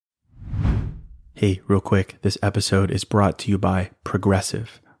Hey, real quick, this episode is brought to you by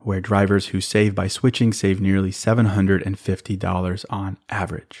Progressive, where drivers who save by switching save nearly $750 on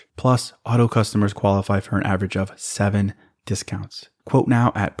average. Plus, auto customers qualify for an average of 7 discounts. Quote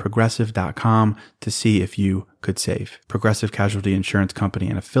now at progressive.com to see if you could save. Progressive Casualty Insurance Company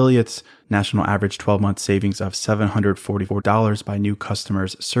and Affiliates. National average 12-month savings of $744 by new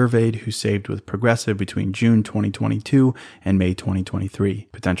customers surveyed who saved with Progressive between June 2022 and May 2023.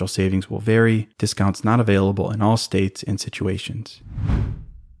 Potential savings will vary. Discounts not available in all states and situations.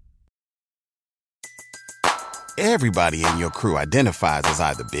 Everybody in your crew identifies as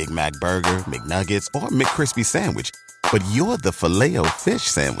either Big Mac Burger, McNuggets, or McCrispy Sandwich. But you're the Filet-O-Fish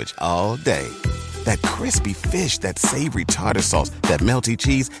Sandwich all day. That crispy fish, that savory tartar sauce, that melty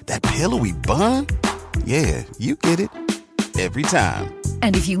cheese, that pillowy bun. Yeah, you get it. Every time.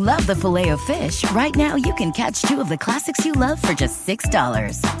 And if you love the Filet-O-Fish, right now you can catch 2 of the classics you love for just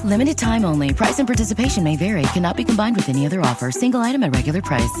 $6. Limited time only. Price and participation may vary. Cannot be combined with any other offer. Single item at regular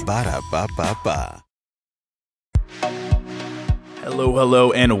price. Ba-da-ba-ba-ba.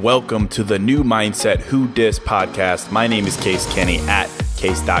 Hello, and welcome to the New Mindset Who Dis podcast. My name is Case Kenny at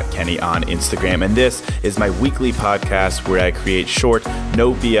case.kenny on Instagram, and this is my weekly podcast where I create short,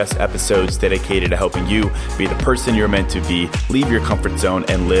 no BS episodes dedicated to helping you be the person you're meant to be, leave your comfort zone,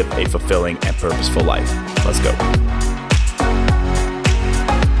 and live a fulfilling and purposeful life. Let's go.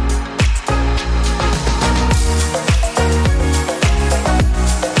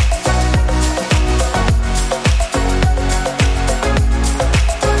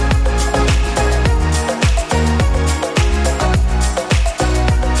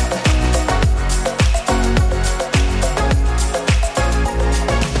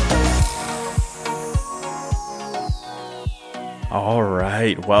 All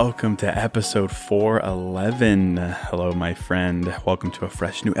right, welcome to episode 411. Hello, my friend. Welcome to a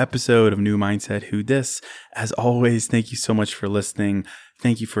fresh new episode of New Mindset Who Dis. As always, thank you so much for listening.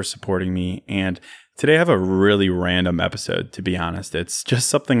 Thank you for supporting me. And today I have a really random episode, to be honest. It's just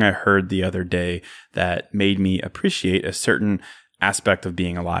something I heard the other day that made me appreciate a certain aspect of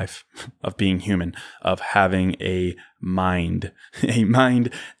being alive, of being human, of having a mind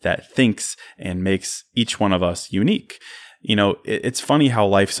that thinks and makes each one of us unique. You know, it's funny how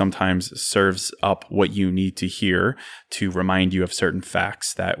life sometimes serves up what you need to hear to remind you of certain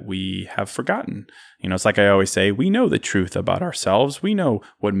facts that we have forgotten. You know, it's like I always say, we know the truth about ourselves. We know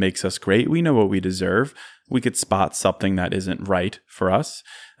what makes us great. We know what we deserve. We could spot something that isn't right for us.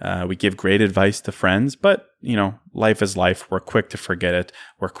 We give great advice to friends, but, you know, life is life. We're quick to forget it.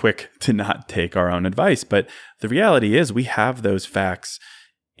 We're quick to not take our own advice. But the reality is we have those facts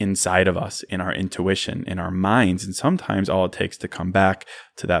inside of us, in our intuition, in our minds. And sometimes all it takes to come back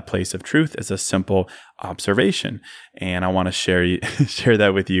to that place of truth is a simple observation. And I want to share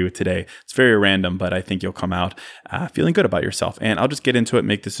that with you today. It's very random, but I think you'll come out feeling good about yourself. And I'll just get into it,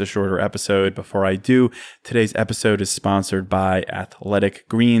 make this a shorter episode. Before I do, today's episode is sponsored by Athletic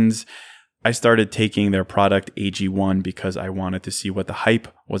Greens. I started taking their product AG1 because I wanted to see what the hype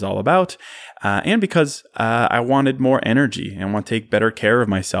was all about, and because I wanted more energy and want to take better care of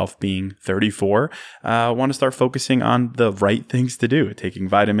myself being 34. I want to start focusing on the right things to do, taking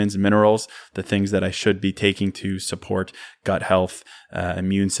vitamins, minerals, the things that I should be taking to support gut health,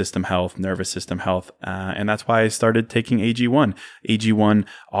 immune system health, nervous system health, and that's why I started taking AG1. AG1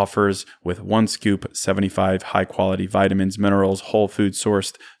 offers with 1 scoop 75 high-quality vitamins, minerals, whole food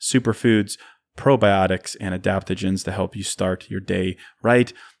sourced superfoods, probiotics, and adaptogens to help you start your day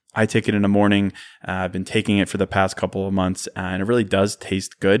right. I take it in the morning. I've been taking it for the past couple of months, and it really does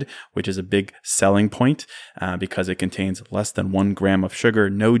taste good, which is a big selling point because it contains less than 1 gram of sugar,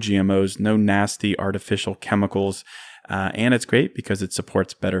 no GMOs, no nasty artificial chemicals. And it's great because it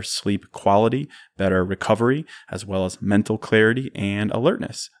supports better sleep quality, better recovery, as well as mental clarity and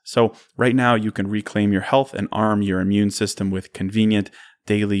alertness. So right now you can reclaim your health and arm your immune system with convenient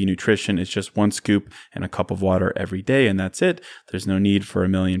daily nutrition. It's just 1 scoop and a cup of water every day, and that's it. There's no need for a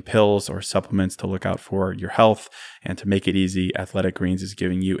million pills or supplements to look out for your health. And to make it easy, Athletic Greens is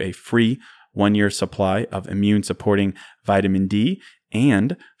giving you a free 1-year supply of immune-supporting vitamin D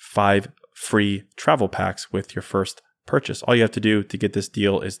and 5 free travel packs with your first purchase. All you have to do to get this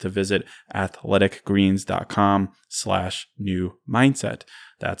deal is to visit athleticgreens.com/new mindset.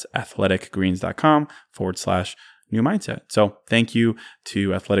 That's athleticgreens.com/new mindset. So thank you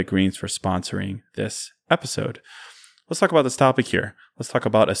to Athletic Greens for sponsoring this episode. Let's talk about this topic here. Let's talk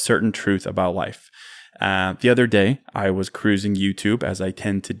about a certain truth about life. The other day, I was cruising YouTube, as I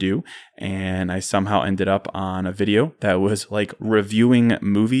tend to do, and I somehow ended up on a video that was like reviewing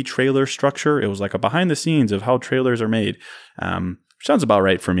movie trailer structure. It was like a behind the scenes of how trailers are made. sounds about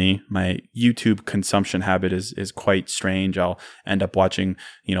right for me. My YouTube consumption habit is quite strange. I'll end up watching,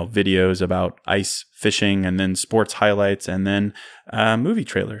 videos about ice fishing and then sports highlights and then movie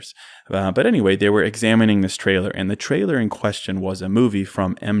trailers. But anyway, they were examining this trailer, and the trailer in question was a movie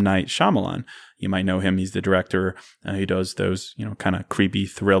from M. Night Shyamalan. You might know him. He's the director. He does those, kind of creepy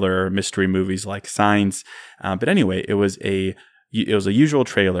thriller mystery movies like Signs. But anyway, it was a usual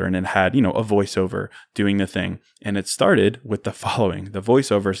trailer, and it had, a voiceover doing the thing. And it started with the following. The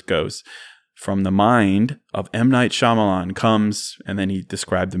voiceover goes, "From the mind of M. Night Shyamalan comes," and then he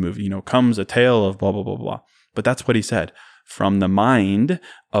described the movie, "comes a tale of blah, blah, blah, blah." But that's what he said. From the mind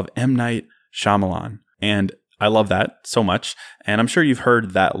of M. Night Shyamalan. And I love that so much. And I'm sure you've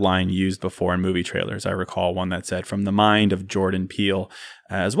heard that line used before in movie trailers. I recall one that said, "From the mind of Jordan Peele,"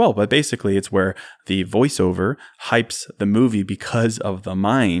 as well. But basically, it's where the voiceover hypes the movie because of the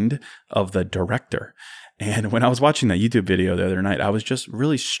mind of the director. And when I was watching that YouTube video the other night, I was just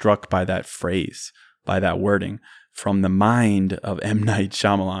really struck by that phrase, by that wording. From the mind of M. Night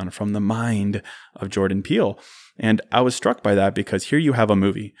Shyamalan, from the mind of Jordan Peele. And I was struck by that because here you have a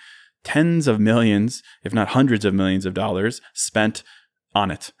movie, tens of millions, if not hundreds of millions of dollars spent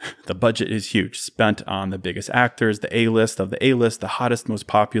on it. The budget is huge, spent on the biggest actors, the A-list of the A-list, the hottest, most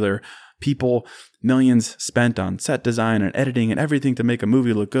popular people, millions spent on set design and editing and everything to make a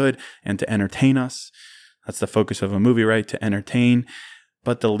movie look good and to entertain us. That's the focus of a movie, right? To entertain.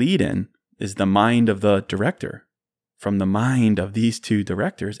 But the lead-in is the mind of the director, from the mind of these two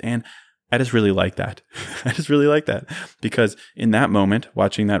directors. And I just really like that. I just really like that because in that moment,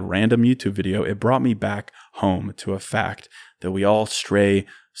 watching that random YouTube video, it brought me back home to a fact that we all stray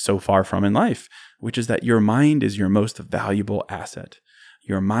so far from in life, which is that your mind is your most valuable asset.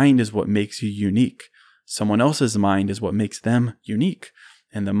 Your mind is what makes you unique. Someone else's mind is what makes them unique.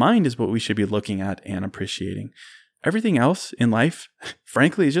 And the mind is what we should be looking at and appreciating. Everything else in life,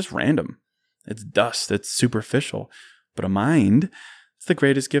 frankly, is just random. It's dust. It's superficial. But a mind, it's the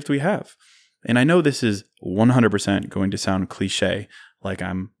greatest gift we have. And I know this is 100% going to sound cliche, like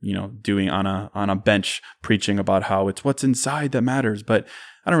I'm, doing on a bench preaching about how it's what's inside that matters, but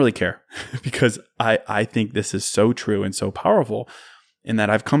I don't really care because I think this is so true and so powerful in that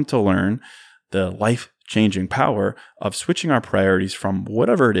I've come to learn the life-changing power of switching our priorities from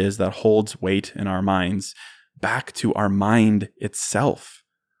whatever it is that holds weight in our minds back to our mind itself,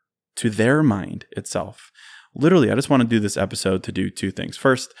 to their mind itself. Literally, I just want to do this episode to do two things.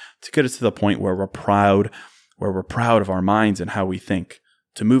 First, to get us to the point where we're proud of our minds and how we think,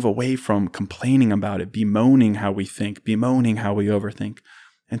 to move away from complaining about it, bemoaning how we think, bemoaning how we overthink.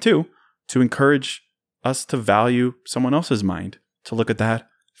 And two, to encourage us to value someone else's mind, to look at that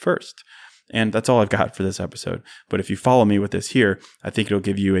first. And that's all I've got for this episode. But if you follow me with this here, I think it'll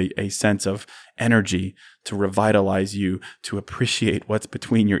give you a sense of energy to revitalize you, to appreciate what's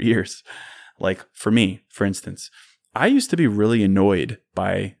between your ears. Like for me, for instance, I used to be really annoyed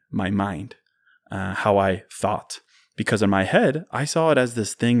by my mind, how I thought, because in my head, I saw it as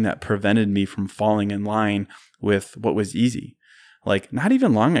this thing that prevented me from falling in line with what was easy. Like not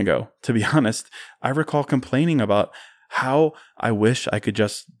even long ago, to be honest, I recall complaining about how I wish I could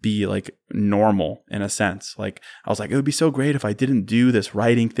just be like normal in a sense. Like I was like, it would be so great if I didn't do this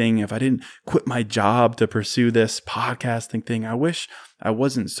writing thing, if I didn't quit my job to pursue this podcasting thing. I wish I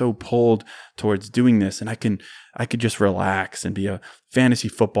wasn't so pulled towards doing this and I could just relax and be a fantasy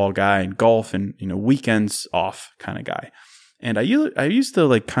football guy and golf and, weekends off kind of guy. And I used to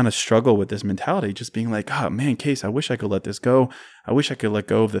like kind of struggle with this mentality, just being like, oh man, Case, I wish I could let this go. I wish I could let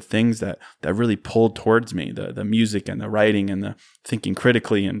go of the things that really pulled towards me, the music and the writing and the thinking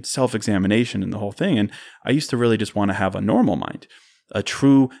critically and self-examination and the whole thing. And I used to really just want to have a normal mind, a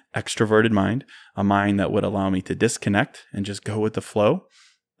true extroverted mind, a mind that would allow me to disconnect and just go with the flow,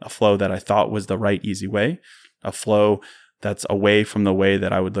 a flow that I thought was the right, easy way, a flow that's away from the way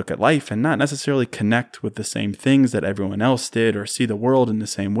that I would look at life and not necessarily connect with the same things that everyone else did or see the world in the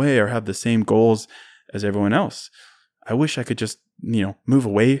same way or have the same goals as everyone else. I wish I could just, move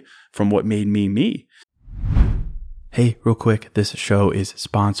away from what made me me. Hey, real quick, this show is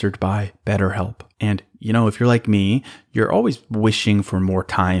sponsored by BetterHelp. And, if you're like me, you're always wishing for more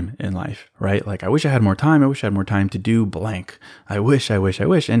time in life, right? Like, I wish I had more time. I wish I had more time to do blank. I wish.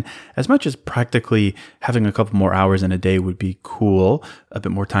 And as much as practically having a couple more hours in a day would be cool, a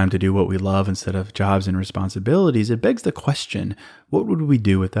bit more time to do what we love instead of jobs and responsibilities, it begs the question, what would we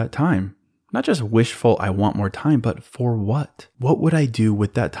do with that time? Not just wishful, I want more time, but for what? What would I do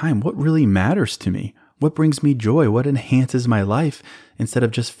with that time? What really matters to me? What brings me joy? What enhances my life instead of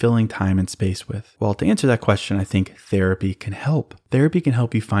just filling time and space with? Well, to answer that question, I think therapy can help. Therapy can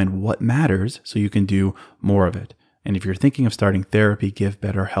help you find what matters so you can do more of it. And if you're thinking of starting therapy, give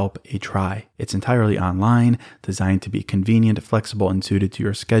BetterHelp a try. It's entirely online, designed to be convenient, flexible, and suited to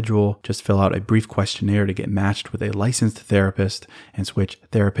your schedule. Just fill out a brief questionnaire to get matched with a licensed therapist and switch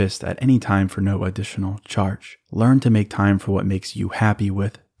therapists at any time for no additional charge. Learn to make time for what makes you happy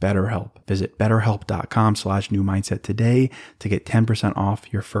with BetterHelp. Visit betterhelp.com/newmindset today to get 10%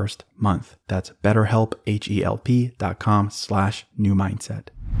 off your first month. That's BetterHelp, HELP.com/newmindset.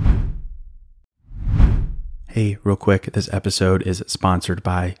 Hey, real quick, this episode is sponsored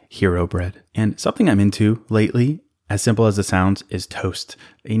by Hero Bread. And something I'm into lately, as simple as it sounds, is toast.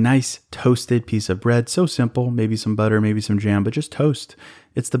 A nice toasted piece of bread, so simple, maybe some butter, maybe some jam, but just toast.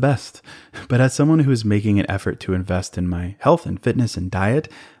 It's the best. But as someone who is making an effort to invest in my health and fitness and diet,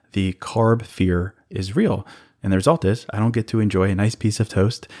 the carb fear is real. And the result is I don't get to enjoy a nice piece of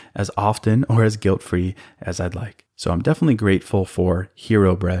toast as often or as guilt-free as I'd like. So I'm definitely grateful for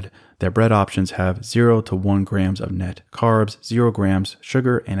Hero Bread. Their bread options have 0 to 1 grams of net carbs, 0 grams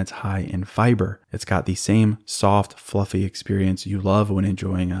sugar, and it's high in fiber. It's got the same soft, fluffy experience you love when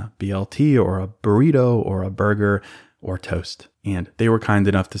enjoying a BLT or a burrito or a burger or toast. And they were kind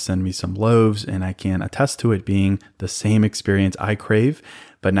enough to send me some loaves, and I can attest to it being the same experience I crave,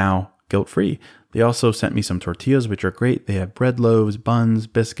 but now guilt-free. They also sent me some tortillas, which are great. They have bread loaves, buns,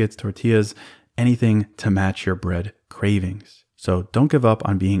 biscuits, tortillas, anything to match your bread cravings. So don't give up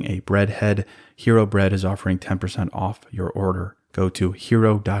on being a breadhead. Hero Bread is offering 10% off your order. Go to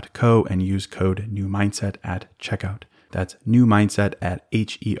hero.co and use code NEWMINDSET at checkout. That's NEWMINDSET at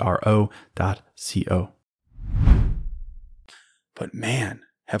HERO.co. But man,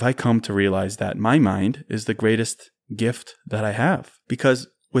 have I come to realize that my mind is the greatest gift that I have. Because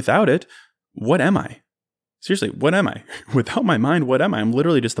without it, what am I? Seriously, what am I? Without my mind, what am I? I'm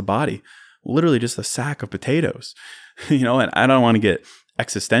literally just a body. Literally just a sack of potatoes, and I don't want to get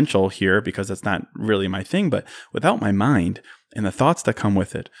existential here because that's not really my thing, but without my mind and the thoughts that come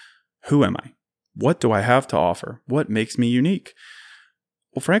with it, who am I? What do I have to offer? What makes me unique?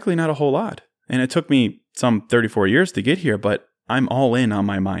 Well, frankly, not a whole lot. And it took me some 34 years to get here, but I'm all in on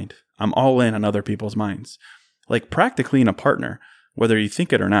my mind. I'm all in on other people's minds. Like practically in a partner, whether you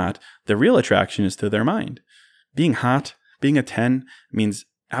think it or not, the real attraction is to their mind. Being hot, being a 10 means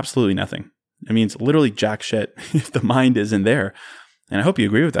absolutely nothing. It means literally jack shit if the mind isn't there. And I hope you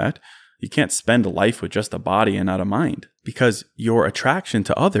agree with that. You can't spend a life with just a body and not a mind, because your attraction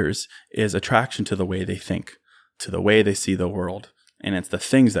to others is attraction to the way they think, to the way they see the world. And it's the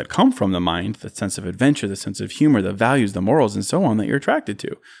things that come from the mind, the sense of adventure, the sense of humor, the values, the morals, and so on that you're attracted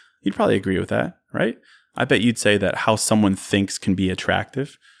to. You'd probably agree with that, right? I bet you'd say that how someone thinks can be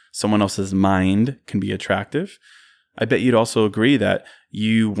attractive. Someone else's mind can be attractive. I bet you'd also agree that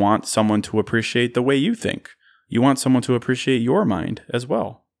you want someone to appreciate the way you think. You want someone to appreciate your mind as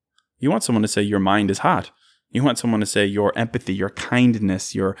well. You want someone to say your mind is hot. You want someone to say your empathy, your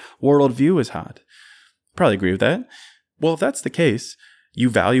kindness, your worldview is hot. Probably agree with that. Well, if that's the case, you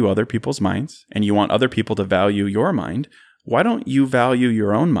value other people's minds and you want other people to value your mind. Why don't you value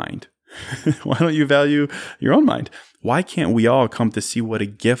your own mind? Why don't you value your own mind? Why can't we all come to see what a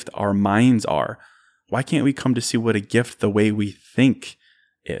gift our minds are? Why can't we come to see what a gift the way we think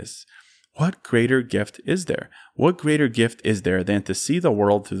is? What greater gift is there? What greater gift is there than to see the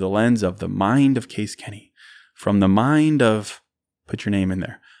world through the lens of the mind of Case Kenny? From the mind of, put your name in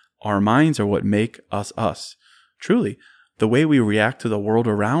there. Our minds are what make us us. Truly, the way we react to the world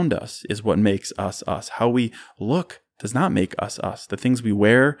around us is what makes us us. How we look does not make us us. The things we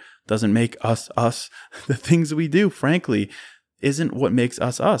wear doesn't make us us. The things we do, frankly, isn't what makes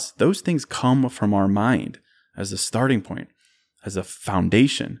us us. Those things come from our mind as a starting point, as a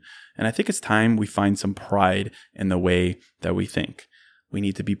foundation. And I think it's time we find some pride in the way that we think. We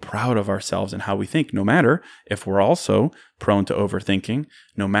need to be proud of ourselves and how we think, no matter if we're also prone to overthinking,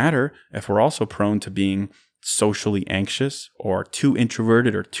 no matter if we're also prone to being socially anxious or too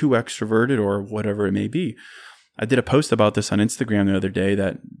introverted or too extroverted or whatever it may be. I did a post about this on Instagram the other day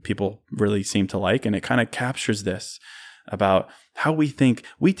that people really seem to like, and it kind of captures this about how we think.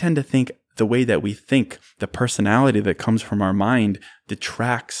 We tend to think the way that we think, the personality that comes from our mind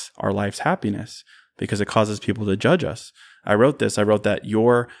detracts our life's happiness because it causes people to judge us. I wrote that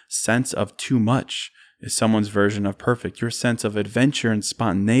your sense of too much is someone's version of perfect. Your sense of adventure and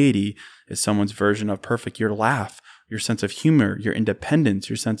spontaneity is someone's version of perfect. Your laugh, your sense of humor, your independence,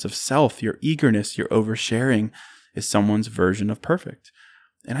 your sense of self, your eagerness, your oversharing is someone's version of perfect.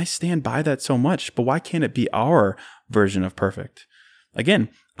 And I stand by that so much, but why can't it be our version of perfect? Again,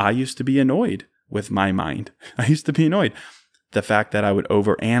 I used to be annoyed with my mind. I used to be annoyed. The fact that I would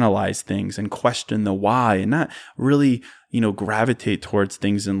overanalyze things and question the why and not really, gravitate towards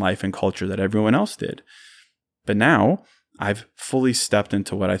things in life and culture that everyone else did. But now I've fully stepped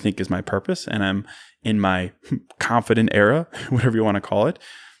into what I think is my purpose, and I'm in my confident era, whatever you want to call it,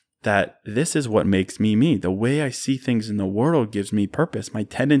 that this is what makes me me. The way I see things in the world gives me purpose. My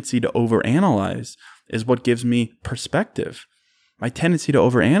tendency to overanalyze is what gives me perspective. My tendency to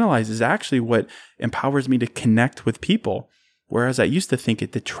overanalyze is actually what empowers me to connect with people, whereas I used to think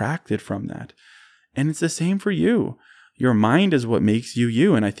it detracted from that. And it's the same for you. Your mind is what makes you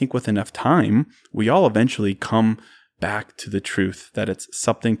you. And I think with enough time, we all eventually come back to the truth that it's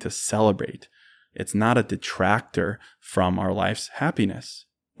something to celebrate. It's not a detractor from our life's happiness.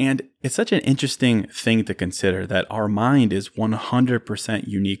 And it's such an interesting thing to consider that our mind is 100%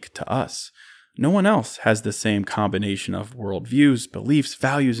 unique to us. No one else has the same combination of worldviews, beliefs,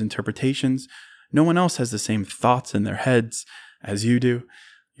 values, interpretations. No one else has the same thoughts in their heads as you do.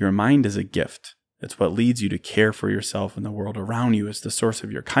 Your mind is a gift. It's what leads you to care for yourself and the world around you. It's the source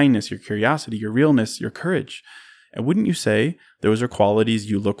of your kindness, your curiosity, your realness, your courage. And wouldn't you say those are qualities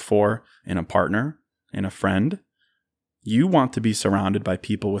you look for in a partner, in a friend? You want to be surrounded by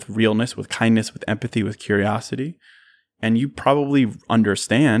people with realness, with kindness, with empathy, with curiosity. And you probably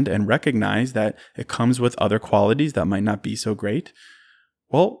understand and recognize that it comes with other qualities that might not be so great.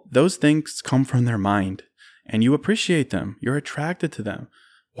 Well, those things come from their mind, and you appreciate them. You're attracted to them.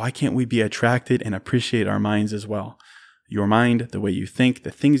 Why can't we be attracted and appreciate our minds as well? Your mind, the way you think,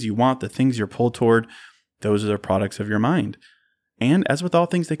 the things you want, the things you're pulled toward, those are the products of your mind. And as with all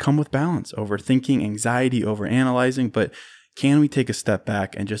things, they come with balance, overthinking, anxiety, overanalyzing. But can we take a step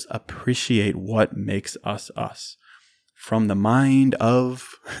back and just appreciate what makes us us? From the mind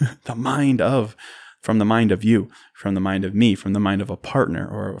of, from the mind of you, from the mind of me, from the mind of a partner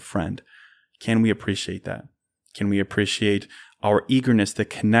or a friend. Can we appreciate that? Can we appreciate our eagerness to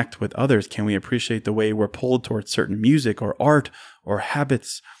connect with others? Can we appreciate the way we're pulled towards certain music or art or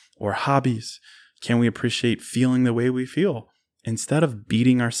habits or hobbies? Can we appreciate feeling the way we feel instead of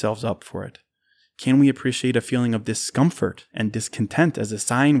beating ourselves up for it? Can we appreciate a feeling of discomfort and discontent as a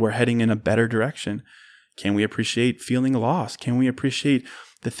sign we're heading in a better direction? Can we appreciate feeling lost? Can we appreciate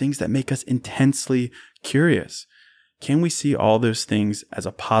the things that make us intensely curious? Can we see all those things as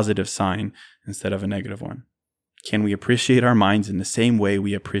a positive sign instead of a negative one? Can we appreciate our minds in the same way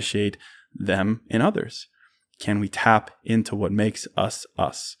we appreciate them in others? Can we tap into what makes us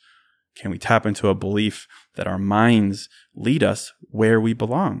us? Can we tap into a belief that our minds lead us where we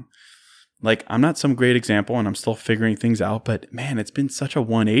belong? Like, I'm not some great example and I'm still figuring things out, but man, it's been such a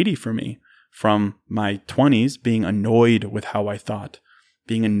 180 for me from my 20s being annoyed with how I thought,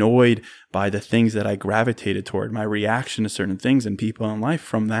 being annoyed by the things that I gravitated toward, my reaction to certain things and people in life,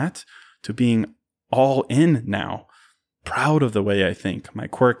 from that to being all in now, proud of the way I think, my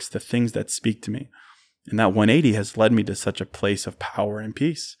quirks, the things that speak to me. And that 180 has led me to such a place of power and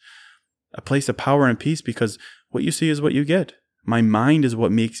peace. A place of power and peace because what you see is what you get. My mind is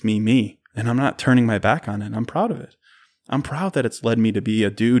what makes me me, and I'm not turning my back on it. I'm proud of it. I'm proud that it's led me to be a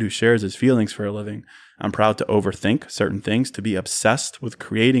dude who shares his feelings for a living. I'm proud to overthink certain things, to be obsessed with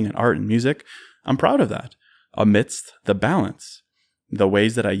creating an art and music. I'm proud of that, amidst the balance. The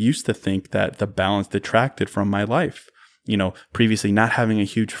ways that I used to think that the balance detracted from my life. Previously not having a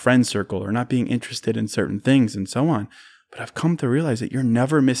huge friend circle or not being interested in certain things and so on. But I've come to realize that you're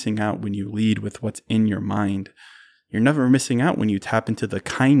never missing out when you lead with what's in your mind. You're never missing out when you tap into the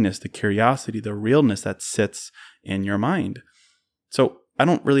kindness, the curiosity, the realness that sits in your mind. So I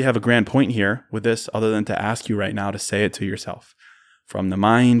don't really have a grand point here with this other than to ask you right now to say it to yourself. From the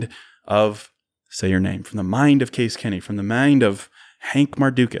mind of, say your name, from the mind of Case Kenny, from the mind of Hank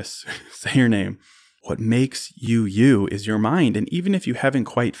Mardukas, say your name. What makes you you is your mind. And even if you haven't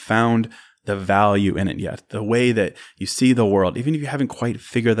quite found the value in it yet, the way that you see the world, even if you haven't quite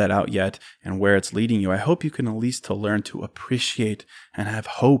figured that out yet and where it's leading you, I hope you can at least to learn to appreciate and have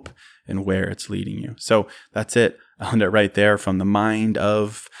hope in where it's leading you. So that's it. I'll end it right there. From the mind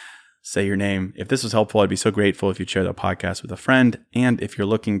of, say your name. If this was helpful, I'd be so grateful if you'd share the podcast with a friend. And if you're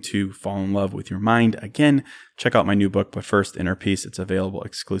looking to fall in love with your mind, again, check out my new book, But First, Inner Peace. It's available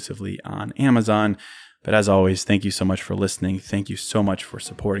exclusively on Amazon. But as always, thank you so much for listening. Thank you so much for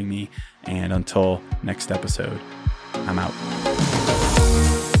supporting me. And until next episode, I'm out.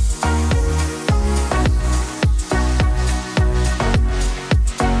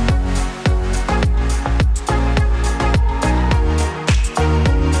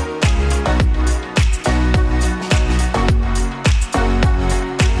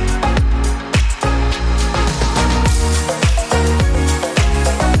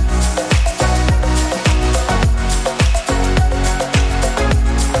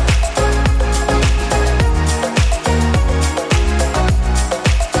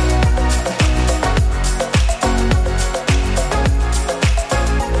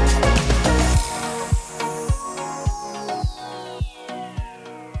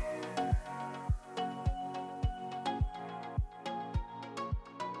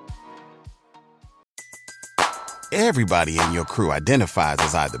 Everybody in your crew identifies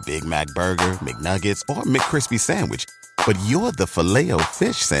as either Big Mac Burger, McNuggets, or McCrispy Sandwich. But you're the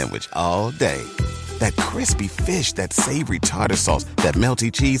Filet-O-Fish Sandwich all day. That crispy fish, that savory tartar sauce, that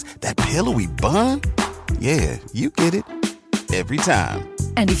melty cheese, that pillowy bun. Yeah, you get it. Every time.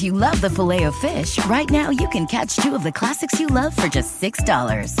 And if you love the Filet-O-Fish, right now you can catch two of the classics you love for just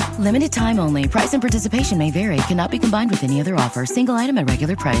 $6. Limited time only. Price and participation may vary. Cannot be combined with any other offer. Single item at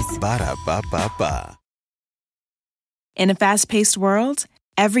regular price. Ba-da-ba-ba-ba. In a fast-paced world,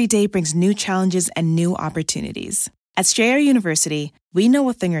 every day brings new challenges and new opportunities. At Strayer University, we know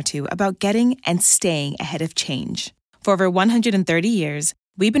a thing or two about getting and staying ahead of change. For over 130 years,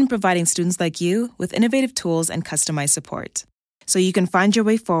 we've been providing students like you with innovative tools and customized support, so you can find your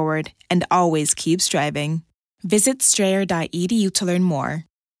way forward and always keep striving. Visit strayer.edu to learn more.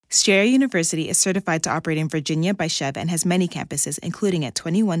 Strayer University is certified to operate in Virginia by Chev and has many campuses, including at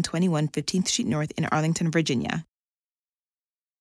 2121 15th Street North in Arlington, Virginia.